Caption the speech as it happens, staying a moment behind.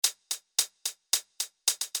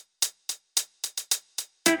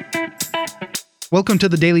Welcome to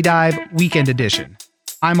the Daily Dive Weekend Edition.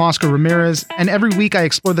 I'm Oscar Ramirez, and every week I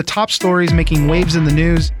explore the top stories making waves in the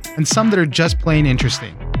news and some that are just plain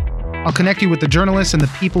interesting. I'll connect you with the journalists and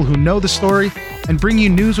the people who know the story and bring you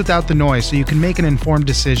news without the noise so you can make an informed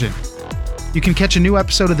decision. You can catch a new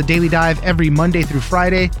episode of the Daily Dive every Monday through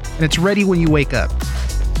Friday, and it's ready when you wake up.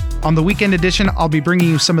 On the Weekend Edition, I'll be bringing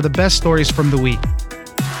you some of the best stories from the week.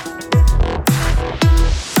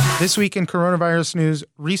 This week in coronavirus news,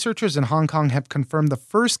 researchers in Hong Kong have confirmed the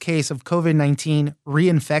first case of COVID-19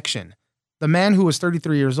 reinfection. The man, who was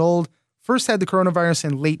 33 years old, first had the coronavirus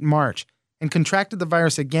in late March and contracted the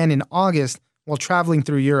virus again in August while traveling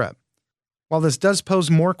through Europe. While this does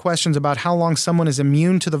pose more questions about how long someone is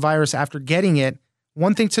immune to the virus after getting it,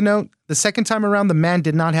 one thing to note, the second time around the man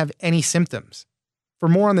did not have any symptoms. For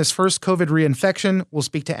more on this first COVID reinfection, we'll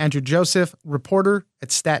speak to Andrew Joseph, reporter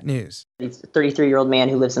at Stat News. He's a 33-year-old man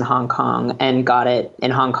who lives in Hong Kong and got it in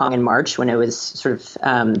Hong Kong in March when it was sort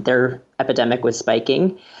of their epidemic was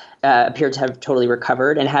spiking. Appeared to have totally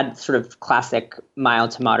recovered and had sort of classic mild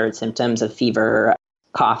to moderate symptoms of fever,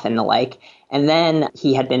 cough, and the like. And then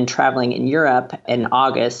he had been traveling in Europe in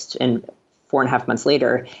August, and 4.5 months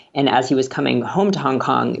later. And as he was coming home to Hong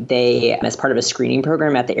Kong, they, as part of a screening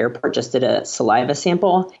program at the airport, just did a saliva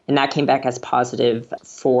sample, and that came back as positive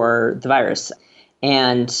for the virus.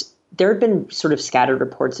 And there had been sort of scattered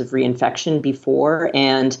reports of reinfection before,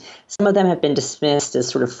 and some of them have been dismissed as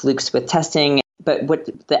sort of flukes with testing. But what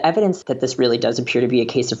the evidence that this really does appear to be a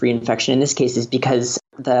case of reinfection in this case is because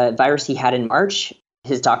the virus he had in March,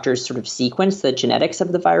 his doctors sort of sequenced the genetics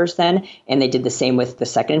of the virus then, and they did the same with the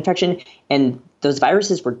second infection. And those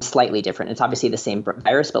viruses were slightly different. It's obviously the same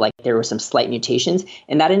virus, but there were some slight mutations.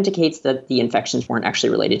 And that indicates that the infections weren't actually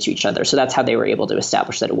related to each other. So that's how they were able to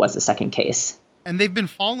establish that it was the second case. And they've been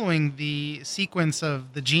following the sequence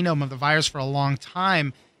of the genome of the virus for a long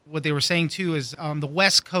time. What they were saying, too, is on the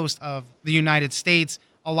west coast of the United States,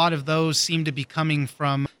 a lot of those seem to be coming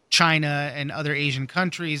from China and other Asian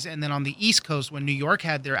countries. And then on the East Coast, when New York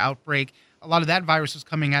had their outbreak, a lot of that virus was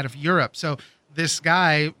coming out of Europe. So this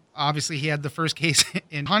guy, obviously, he had the first case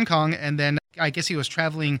in Hong Kong, and then I guess he was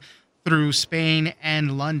traveling through Spain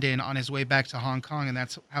and London on his way back to Hong Kong, and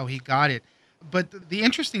that's how he got it. But the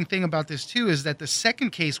interesting thing about this, too, is that the second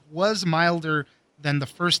case was milder than the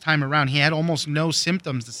first time around. He had almost no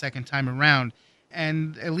symptoms the second time around.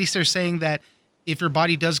 And at least they're saying that if your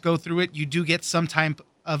body does go through it, you do get some type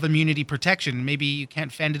of immunity protection. Maybe you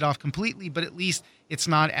can't fend it off completely, but at least it's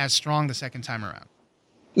not as strong the second time around.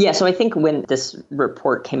 Yeah, so I think when this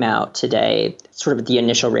report came out today, sort of the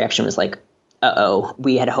initial reaction was like, uh-oh,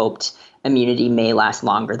 we had hoped immunity may last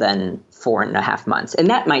longer than 4.5 months. And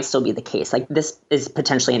that might still be the case. This is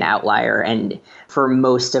potentially an outlier. And for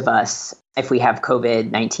most of us, if we have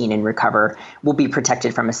COVID-19 and recover, we'll be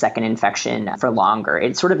protected from a second infection for longer.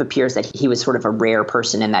 It sort of appears that he was sort of a rare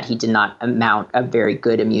person in that he did not mount a very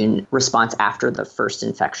good immune response after the first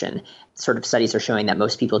infection. Sort of studies are showing that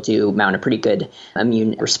most people do mount a pretty good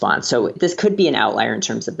immune response. So this could be an outlier in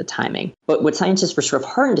terms of the timing. But what scientists were sort of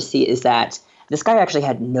heartened to see is that this guy actually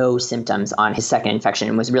had no symptoms on his second infection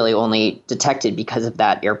and was really only detected because of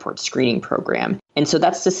that airport screening program. And so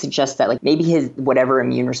that's to suggest that maybe his whatever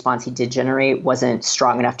immune response he did generate wasn't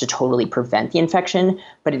strong enough to totally prevent the infection,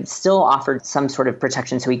 but it still offered some sort of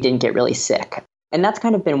protection so he didn't get really sick. And that's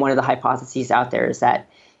kind of been one of the hypotheses out there, is that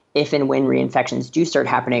if and when reinfections do start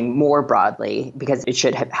happening more broadly, because it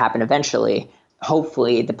should happen eventually,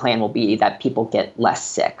 hopefully the plan will be that people get less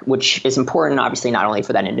sick, which is important, obviously, not only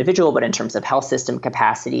for that individual, but in terms of health system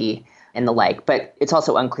capacity and the like. But it's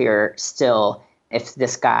also unclear still if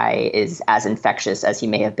this guy is as infectious as he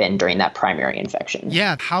may have been during that primary infection.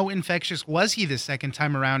 Yeah, how infectious was he the second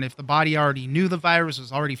time around if the body already knew the virus,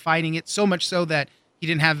 was already fighting it, so much so that he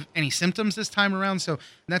didn't have any symptoms this time around? So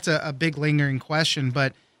that's a big lingering question.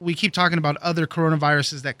 But we keep talking about other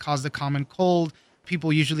coronaviruses that cause the common cold.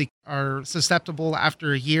 People usually are susceptible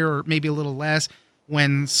after a year or maybe a little less.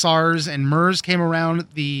 When SARS and MERS came around,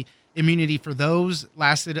 the immunity for those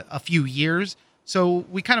lasted a few years. So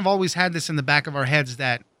we kind of always had this in the back of our heads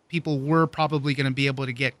that people were probably going to be able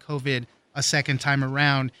to get COVID a second time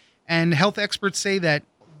around. And health experts say that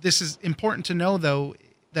this is important to know, though,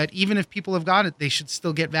 that even if people have got it, they should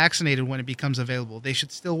still get vaccinated when it becomes available. They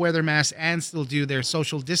should still wear their masks and still do their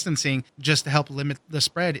social distancing just to help limit the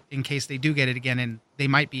spread in case they do get it again and they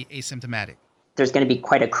might be asymptomatic. There's going to be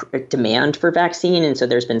quite a demand for vaccine. And so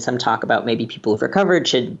there's been some talk about maybe people who've recovered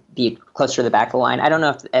should be closer to the back of the line. I don't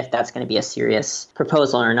know if that's going to be a serious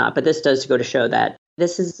proposal or not, but this does go to show that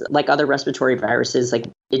this is like other respiratory viruses.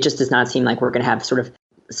 It just does not seem like we're going to have sort of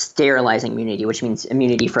sterilizing immunity, which means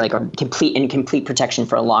immunity for like a complete protection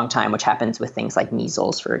for a long time, which happens with things like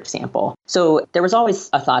measles, for example. So there was always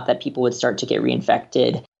a thought that people would start to get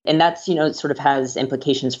reinfected. And that's, sort of has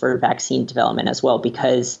implications for vaccine development as well,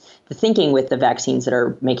 because the thinking with the vaccines that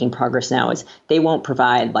are making progress now is they won't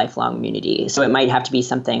provide lifelong immunity. So it might have to be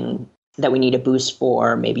something that we need a boost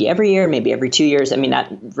for maybe every year, maybe every 2 years. I mean,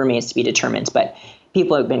 that remains to be determined. But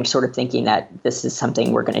people have been sort of thinking that this is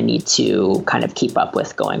something we're going to need to kind of keep up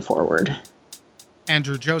with going forward.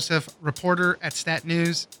 Andrew Joseph, reporter at Stat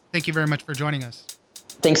News. Thank you very much for joining us.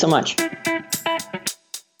 Thanks so much.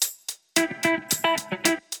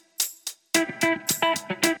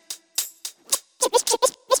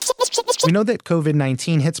 We know that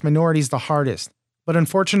COVID-19 hits minorities the hardest, but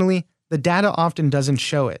unfortunately, the data often doesn't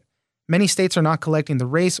show it. Many states are not collecting the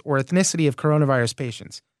race or ethnicity of coronavirus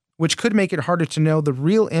patients, which could make it harder to know the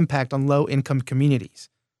real impact on low-income communities.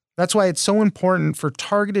 That's why it's so important for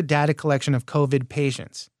targeted data collection of COVID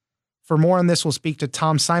patients. For more on this, we'll speak to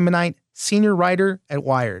Tom Simonite, senior writer at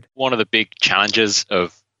Wired. One of the big challenges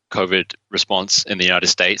of COVID response in the United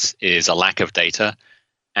States is a lack of data,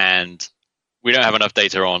 and we don't have enough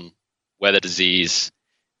data on where the disease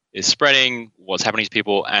is spreading, what's happening to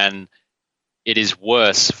people, and it is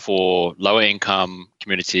worse for lower income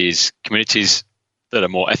communities that are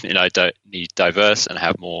more ethnically diverse and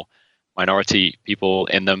have more minority people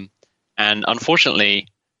in them. And unfortunately,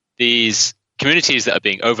 these communities that are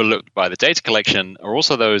being overlooked by the data collection are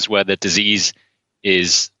also those where the disease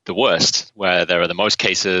is the worst, where there are the most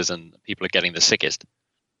cases and people are getting the sickest.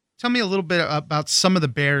 Tell me a little bit about some of the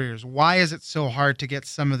barriers. Why is it so hard to get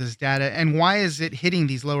some of this data, and why is it hitting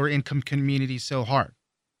these lower income communities so hard?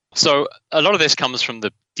 So a lot of this comes from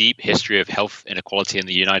the deep history of health inequality in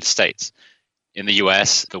the United States. In the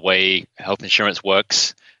US, the way health insurance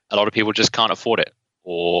works, a lot of people just can't afford it,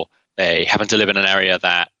 or they happen to live in an area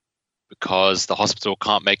that, because the hospital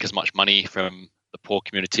can't make as much money from the poor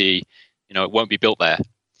community, it won't be built there.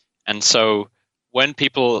 And so when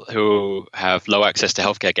people who have low access to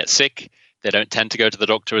healthcare get sick, they don't tend to go to the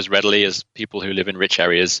doctor as readily as people who live in rich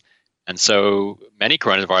areas. And so many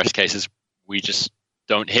coronavirus cases, we just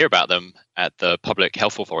don't hear about them at the public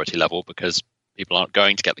health authority level because people aren't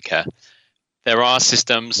going to get the care. There are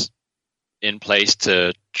systems in place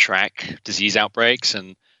to track disease outbreaks,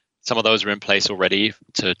 and some of those are in place already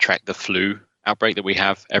to track the flu outbreak that we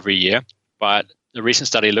have every year. But the recent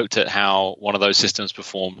study looked at how one of those systems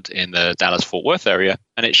performed in the Dallas-Fort Worth area,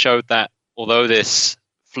 and it showed that although this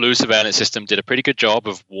flu surveillance system did a pretty good job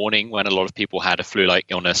of warning when a lot of people had a flu-like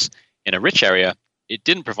illness in a rich area, it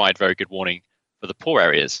didn't provide very good warning for the poor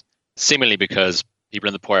areas, seemingly because people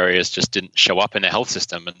in the poor areas just didn't show up in the health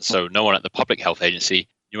system, and so no one at the public health agency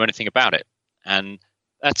knew anything about it. And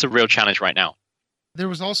that's a real challenge right now. There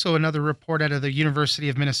was also another report out of the University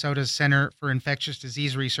of Minnesota's Center for Infectious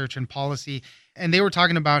Disease Research and Policy, and they were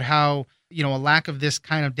talking about how, a lack of this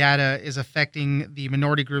kind of data is affecting the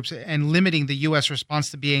minority groups and limiting the U.S. response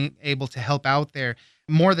to being able to help out there.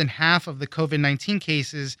 More than half of the COVID-19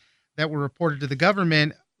 cases that were reported to the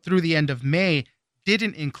government through the end of May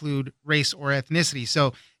didn't include race or ethnicity.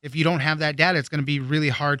 So if you don't have that data, it's going to be really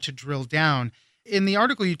hard to drill down. In the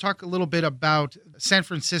article, you talk a little bit about San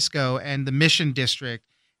Francisco and the Mission District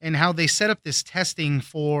and how they set up this testing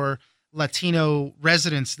for Latino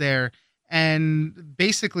residents there. And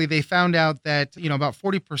basically, they found out that, about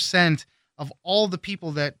 40% of all the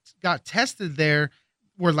people that got tested there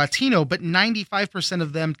were Latino, but 95%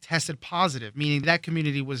 of them tested positive, meaning that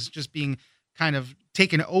community was just being kind of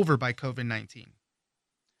taken over by COVID-19.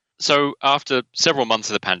 So after several months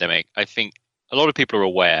of the pandemic, I think a lot of people are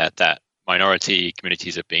aware that minority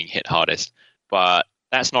communities are being hit hardest, but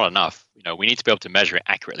that's not enough. We need to be able to measure it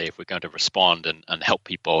accurately if we're going to respond and help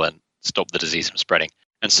people and stop the disease from spreading.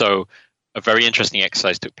 And so a very interesting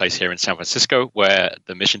exercise took place here in San Francisco, where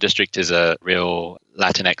the Mission District is a real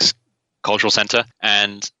Latinx cultural center,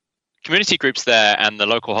 and community groups there and the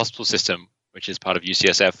local hospital system, which is part of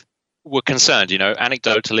UCSF, were concerned.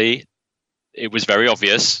 Anecdotally, it was very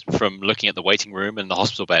obvious from looking at the waiting room and the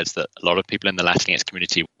hospital beds that a lot of people in the Latinx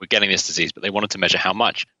community were getting this disease, but they wanted to measure how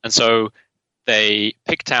much. And so they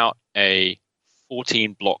picked out a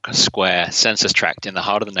 14-block square census tract in the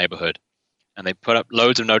heart of the neighborhood, and they put up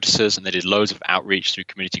loads of notices, and they did loads of outreach through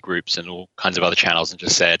community groups and all kinds of other channels, and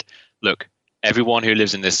just said, look, everyone who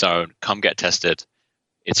lives in this zone, come get tested.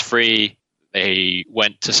 It's free. They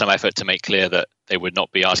went to some effort to make clear that they would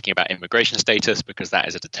not be asking about immigration status because that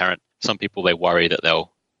is a deterrent. Some people, they worry that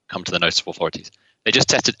they'll come to the notice of authorities. They just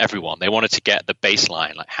tested everyone. They wanted to get the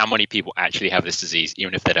baseline, like how many people actually have this disease,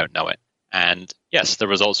 even if they don't know it. And yes, the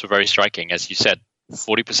results were very striking. As you said,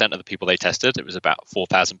 40% of the people they tested, it was about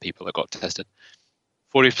 4,000 people that got tested.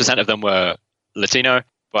 40% of them were Latino,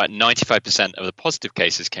 but 95% of the positive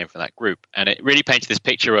cases came from that group. And it really painted this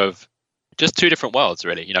picture of just two different worlds,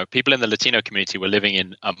 really. People in the Latino community were living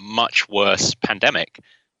in a much worse pandemic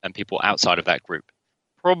than people outside of that group,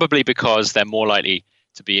 probably because they're more likely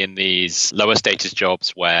to be in these lower status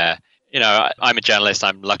jobs where, I'm a journalist.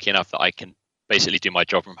 I'm lucky enough that I can basically do my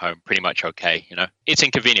job from home pretty much okay. It's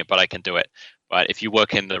inconvenient, but I can do it. But if you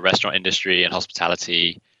work in the restaurant industry and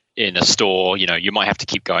hospitality in a store, you might have to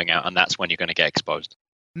keep going out, and that's when you're going to get exposed.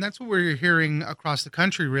 And that's what we're hearing across the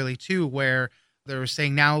country, really, too, where they're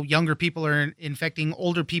saying now younger people are infecting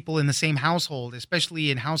older people in the same household, especially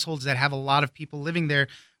in households that have a lot of people living there,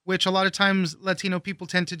 which a lot of times Latino people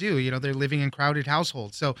tend to do. They're living in crowded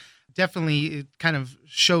households. So definitely it kind of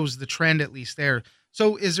shows the trend, at least there.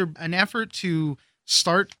 So is there an effort to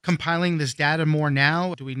start compiling this data more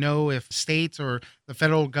now? Do we know if states or the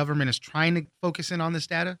federal government is trying to focus in on this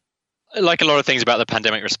data? Like a lot of things about the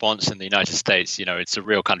pandemic response in the United States, it's a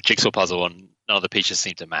real kind of jigsaw puzzle and none of the pieces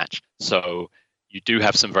seem to match. So you do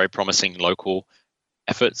have some very promising local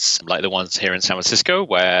efforts, like the ones here in San Francisco,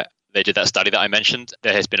 where they did that study that I mentioned.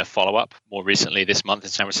 There has been a follow-up more recently this month in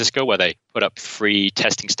San Francisco, where they put up free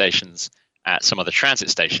testing stations at some of the transit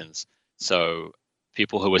stations. So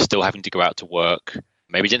people who were still having to go out to work,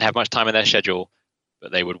 maybe didn't have much time in their schedule,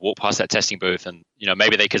 but they would walk past that testing booth and,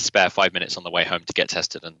 maybe they could spare 5 minutes on the way home to get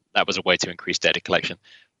tested. And that was a way to increase data collection.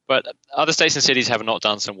 But other states and cities have not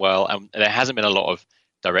done so well. And there hasn't been a lot of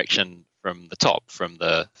direction from the top, from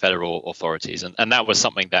the federal authorities. And that was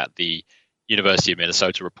something that the University of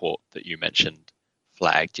Minnesota report that you mentioned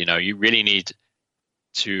flagged. You really need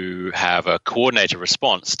to have a coordinated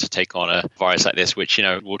response to take on a virus like this, which,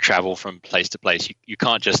 will travel from place to place. You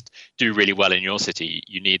can't just do really well in your city.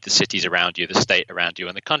 You need the cities around you, the state around you,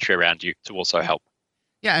 and the country around you to also help.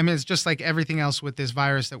 Yeah, it's just like everything else with this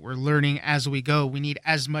virus that we're learning as we go. We need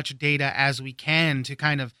as much data as we can to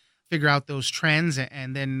kind of figure out those trends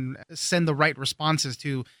and then send the right responses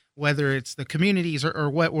to whether it's the communities or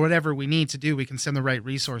whatever we need to do. We can send the right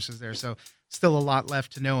resources there. So still a lot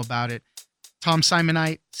left to know about it. Tom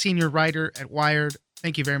Simonite, senior writer at Wired,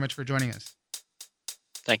 thank you very much for joining us.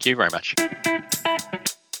 Thank you very much.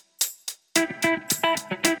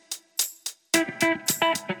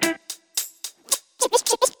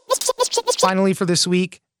 Finally, for this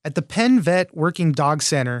week, at the Penn Vet Working Dog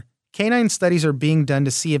Center, canine studies are being done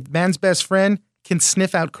to see if man's best friend can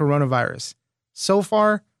sniff out coronavirus. So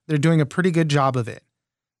far, they're doing a pretty good job of it.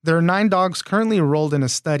 There are 9 dogs currently enrolled in a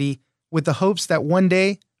study with the hopes that one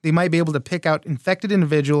day they might be able to pick out infected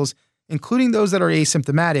individuals, including those that are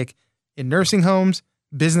asymptomatic, in nursing homes,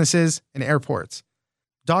 businesses, and airports.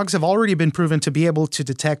 Dogs have already been proven to be able to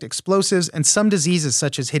detect explosives and some diseases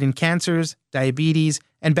such as hidden cancers, diabetes,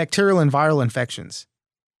 and bacterial and viral infections.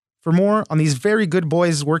 For more on these very good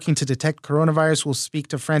boys working to detect coronavirus, we'll speak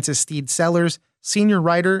to Frances Steed Sellers, senior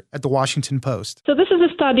writer at the Washington Post. So this is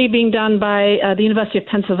a study being done by the University of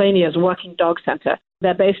Pennsylvania's Working Dog Center.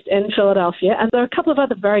 They're based in Philadelphia, and there are a couple of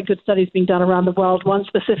other very good studies being done around the world, one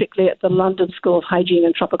specifically at the London School of Hygiene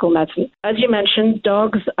and Tropical Medicine. As you mentioned,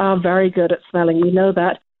 dogs are very good at smelling. We know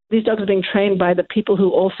that. These dogs are being trained by the people who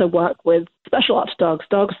also work with special ops dogs,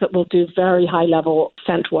 dogs that will do very high-level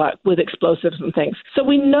scent work with explosives and things. So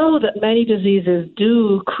we know that many diseases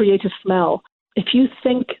do create a smell. If you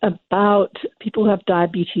think about people who have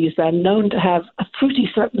diabetes, they're known to have a fruity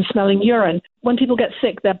smelling urine. When people get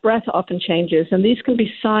sick, their breath often changes, and these can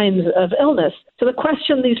be signs of illness. So the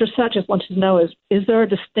question these researchers wanted to know is there a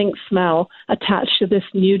distinct smell attached to this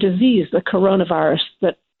new disease, the coronavirus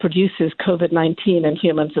that produces COVID-19 in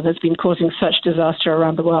humans and has been causing such disaster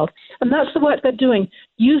around the world? And that's the work they're doing,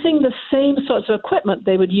 using the same sorts of equipment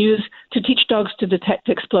they would use to teach dogs to detect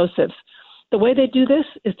explosives. The way they do this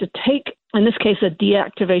is to take, in this case, a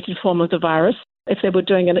deactivated form of the virus. If they were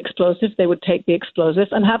doing an explosive, they would take the explosive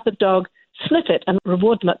and have the dog sniff it and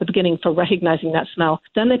reward them at the beginning for recognizing that smell.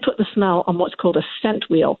 Then they put the smell on what's called a scent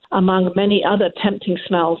wheel, among many other tempting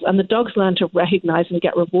smells, and the dogs learn to recognize and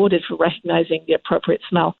get rewarded for recognizing the appropriate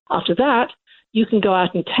smell. After that, you can go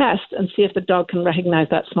out and test and see if the dog can recognize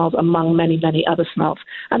that smell among many, many other smells.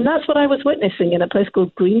 And that's what I was witnessing in a place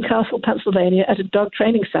called Greencastle, Pennsylvania, at a dog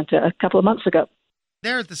training center a couple of months ago.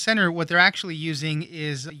 There at the center, what they're actually using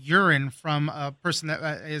is urine from a person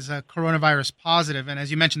that is a coronavirus positive. And as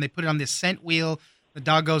you mentioned, they put it on this scent wheel. The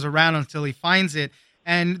dog goes around until he finds it.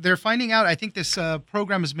 And they're finding out, I think this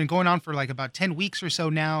program has been going on for like about 10 weeks or so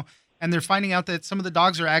now. And they're finding out that some of the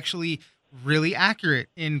dogs are actually really accurate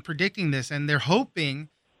in predicting this. And they're hoping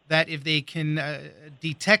that if they can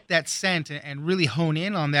detect that scent and really hone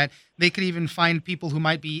in on that, they could even find people who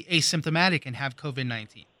might be asymptomatic and have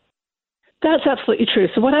COVID-19. That's absolutely true.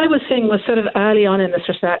 So what I was seeing was sort of early on in this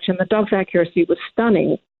research, and the dog's accuracy was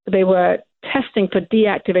stunning. They were testing for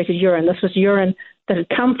deactivated urine. This was urine that had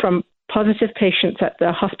come from positive patients at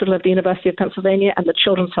the hospital of the University of Pennsylvania and the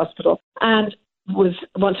Children's Hospital, and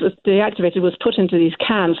once it was deactivated, was put into these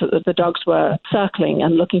cans that the dogs were circling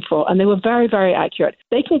and looking for, and they were very, very accurate.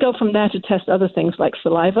 They can go from there to test other things like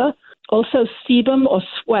saliva, also sebum or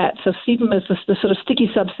sweat. So sebum is the sort of sticky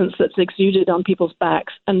substance that's exuded on people's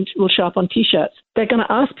backs and will show up on T-shirts. They're going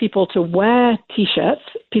to ask people to wear T-shirts,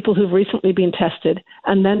 people who've recently been tested,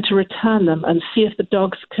 and then to return them and see if the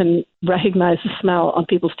dogs can recognize the smell on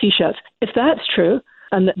people's T-shirts. If that's true,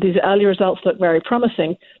 and that these early results look very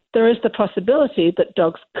promising, there is the possibility that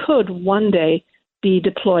dogs could one day be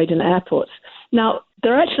deployed in airports. Now,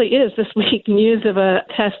 there actually is this week news of a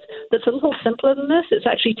test that's a little simpler than this. It's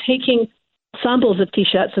actually taking samples of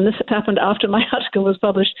T-shirts, and this had happened after my article was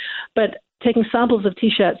published, but taking samples of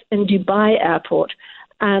T-shirts in Dubai airport,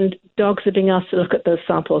 and dogs are being asked to look at those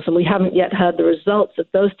samples, and we haven't yet heard the results of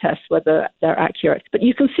those tests, whether they're accurate. But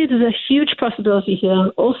you can see there's a huge possibility here,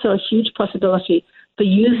 and also a huge possibility for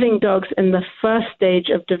using dogs in the first stage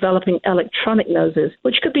of developing electronic noses,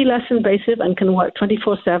 which could be less invasive and can work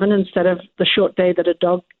 24/7 instead of the short day that a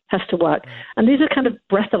dog has to work. And these are kind of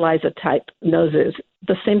breathalyzer type noses,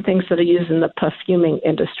 the same things that are used in the perfuming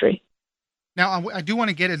industry. Now, I do want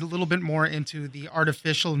to get a little bit more into the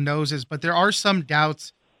artificial noses, but there are some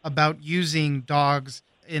doubts about using dogs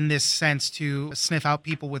in this sense to sniff out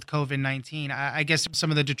people with COVID-19. I guess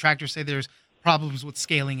some of the detractors say there's problems with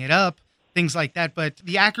scaling it up, things like that, but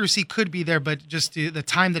the accuracy could be there, but just the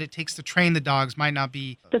time that it takes to train the dogs might not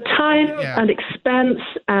be. The time and expense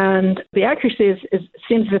and the accuracy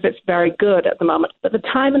seems as if it's very good at the moment, but the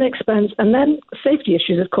time and expense, and then safety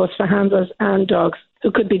issues, of course, for handlers and dogs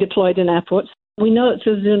who could be deployed in airports. We know it's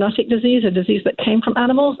a zoonotic disease, a disease that came from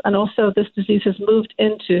animals, and also this disease has moved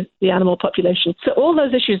into the animal population. So all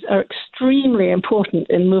those issues are extremely important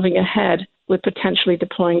in moving ahead with potentially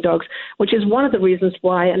deploying dogs, which is one of the reasons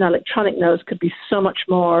why an electronic nose could be so much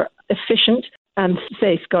more efficient and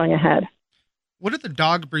safe going ahead. What are the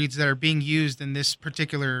dog breeds that are being used in this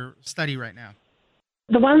particular study right now?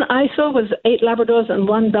 The one I saw was 8 Labradors and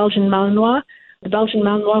 1 Belgian Malinois. The Belgian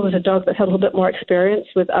Malinois was a dog that had a little bit more experience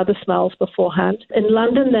with other smells beforehand. In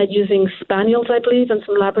London, they're using Spaniels, I believe, and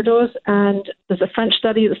some Labradors. And there's a French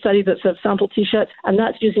study, the study that's of sample T-shirts, and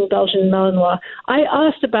that's using Belgian Malinois. I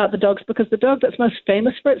asked about the dogs because the dog that's most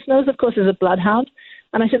famous for its nose, of course, is a bloodhound.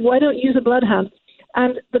 And I said, why don't you use a bloodhound?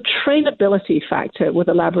 And the trainability factor with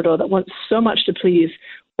a Labrador that wants so much to please,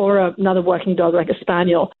 or another working dog like a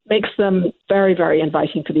Spaniel, makes them very, very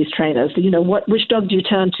inviting for these trainers. You know, which dog do you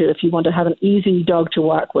turn to if you want to have an easy dog to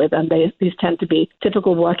work with? And these tend to be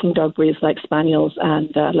typical working dog breeds like Spaniels and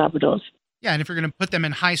Labradors. Yeah, and if you're going to put them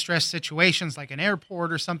in high-stress situations like an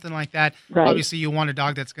airport or something like that, right, obviously you want a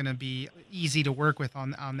dog that's going to be easy to work with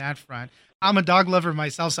on that front. I'm a dog lover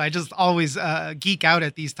myself, so I just always geek out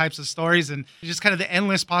at these types of stories and just kind of the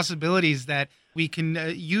endless possibilities that we can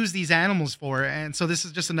use these animals for. And so this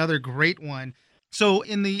is just another great one. So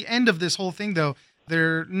in the end of this whole thing, though,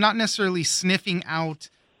 they're not necessarily sniffing out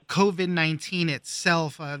COVID-19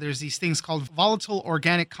 itself. There's these things called volatile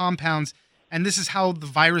organic compounds, and this is how the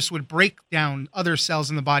virus would break down other cells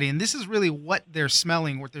in the body. And this is really what they're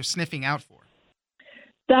smelling, what they're sniffing out for.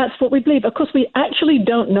 That's what we believe. Of course, we actually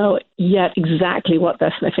don't know yet exactly what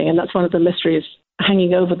they're sniffing, and that's one of the mysteries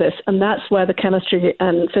hanging over this. And that's where the chemistry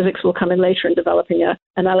and physics will come in later in developing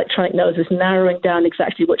an electronic nose, is narrowing down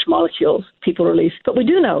exactly which molecules people release. But we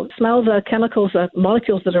do know smells are chemicals, are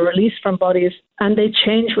molecules that are released from bodies, and they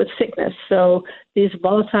change with sickness. So these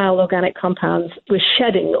volatile organic compounds, we're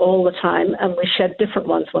shedding all the time, and we shed different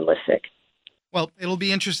ones when we're sick. Well, it'll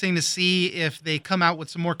be interesting to see if they come out with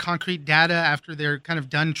some more concrete data after they're kind of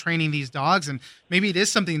done training these dogs, and maybe it is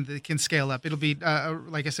something that can scale up. It'll be,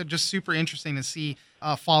 like I said, just super interesting to see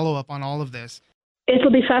a follow-up on all of this.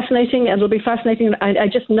 It'll be fascinating, and it'll be fascinating. I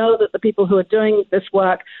just know that the people who are doing this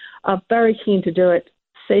work are very keen to do it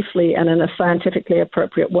safely and in a scientifically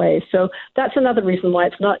appropriate way. So that's another reason why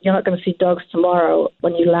you're not going to see dogs tomorrow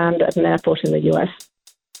when you land at an airport in the U.S.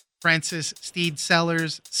 Frances Steed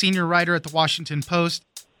Sellers, senior writer at the Washington Post.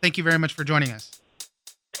 Thank you very much for joining us.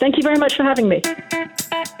 Thank you very much for having me.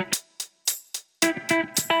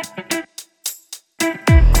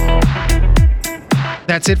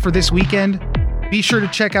 That's it for this weekend. Be sure to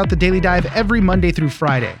check out the Daily Dive every Monday through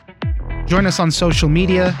Friday. Join us on social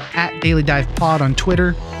media at Daily Dive Pod on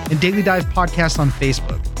Twitter and Daily Dive Podcast on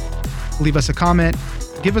Facebook. Leave us a comment,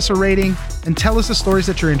 give us a rating, and tell us the stories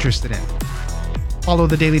that you're interested in. Follow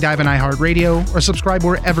The Daily Dive on iHeartRadio or subscribe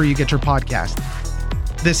wherever you get your podcast.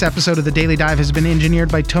 This episode of The Daily Dive has been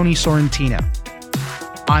engineered by Tony Sorrentino.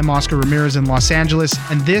 I'm Oscar Ramirez in Los Angeles,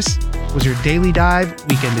 and this was your Daily Dive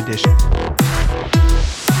Weekend Edition.